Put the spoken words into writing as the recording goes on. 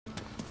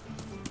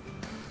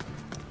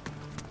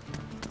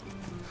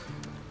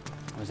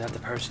Was that the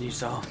person you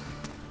saw?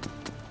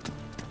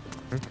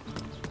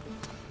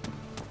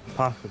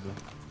 Possibly.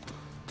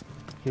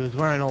 He was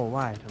wearing all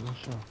white, I'm not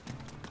sure.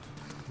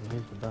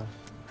 Here's the bus.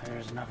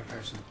 There's another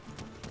person.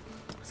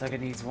 Looks like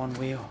it needs one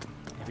wheel,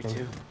 maybe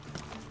two.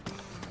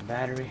 A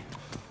battery.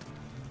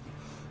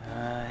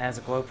 Has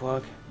a glow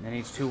plug, and it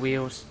needs two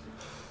wheels.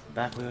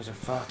 Back wheels are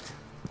fucked.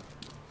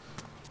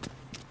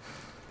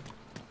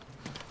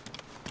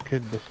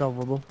 Could be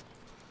solvable.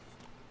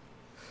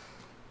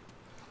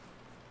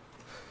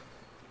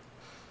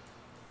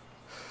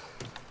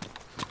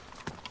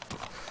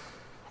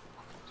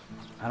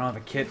 I don't have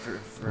a kit for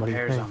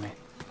repairs on me.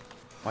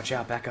 Watch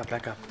out, back up,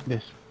 back up.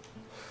 This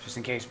Just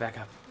in case, back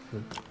up.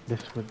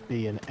 would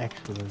be an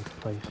excellent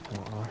place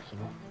for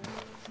arsenal.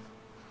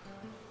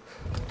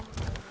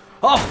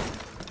 Oh!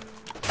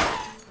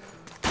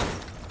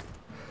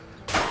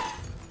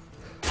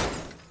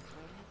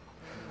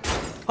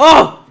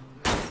 Oh!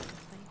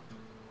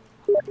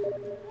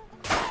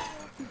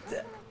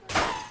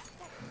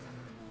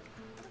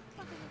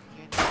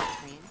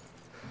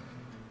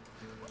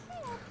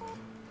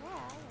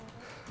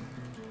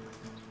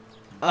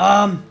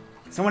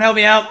 Someone help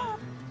me out.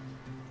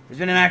 There's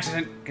been an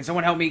accident. Can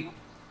someone help me?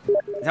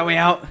 Help me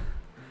out.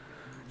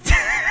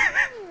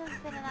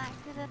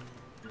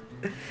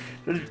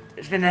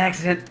 There's been an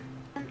accident.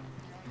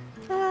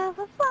 For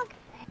fuck's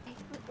sake.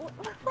 What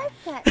was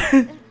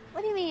that?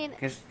 What do you mean?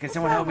 Can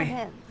someone help me?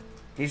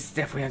 He's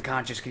definitely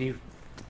unconscious. Can you